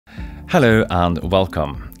Hello and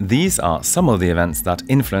welcome. These are some of the events that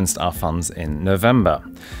influenced our funds in November.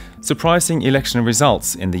 Surprising election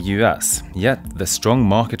results in the US, yet the strong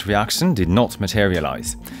market reaction did not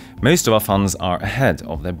materialize. Most of our funds are ahead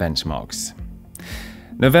of their benchmarks.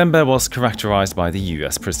 November was characterized by the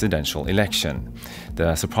US presidential election.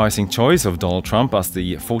 The surprising choice of Donald Trump as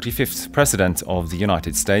the 45th president of the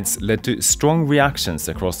United States led to strong reactions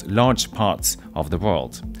across large parts of the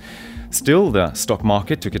world. Still, the stock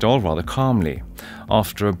market took it all rather calmly.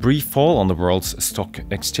 After a brief fall on the world's stock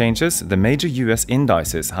exchanges, the major US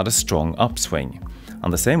indices had a strong upswing,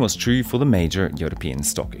 and the same was true for the major European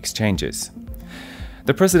stock exchanges.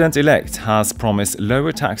 The president-elect has promised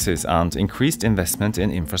lower taxes and increased investment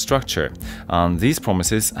in infrastructure, and these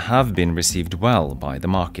promises have been received well by the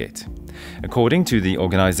market. According to the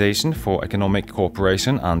Organization for Economic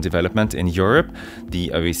Cooperation and Development in Europe, the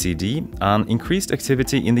OECD, an increased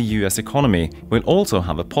activity in the US economy will also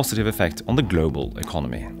have a positive effect on the global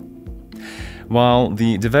economy. While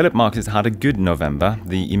the developed markets had a good November,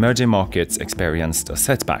 the emerging markets experienced a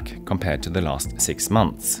setback compared to the last 6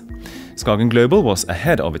 months. SKAGEN Global was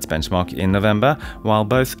ahead of its benchmark in November, while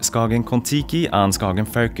both SKAGEN Contiki and SKAGEN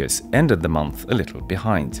Focus ended the month a little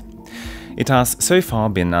behind. It has so far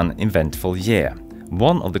been an eventful year.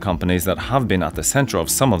 One of the companies that have been at the center of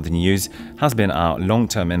some of the news has been our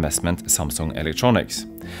long-term investment Samsung Electronics.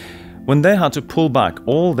 When they had to pull back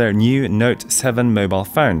all their new Note 7 mobile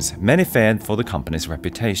phones, many feared for the company's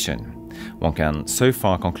reputation. One can so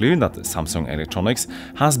far conclude that Samsung Electronics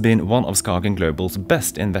has been one of SKAGEN Global's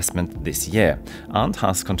best investments this year and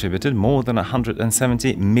has contributed more than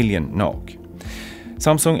 170 million NOK.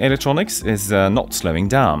 Samsung Electronics is not slowing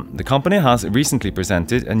down. The company has recently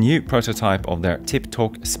presented a new prototype of their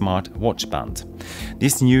TipTalk smart watch band.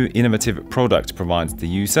 This new innovative product provides the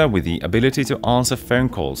user with the ability to answer phone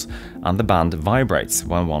calls, and the band vibrates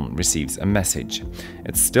when one receives a message.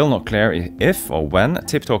 It's still not clear if or when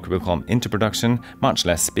TipTalk will come into production, much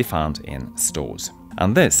less be found in stores.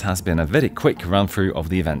 And this has been a very quick run-through of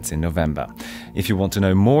the events in November. If you want to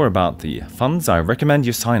know more about the funds, I recommend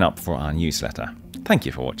you sign up for our newsletter. Thank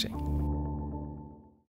you for watching.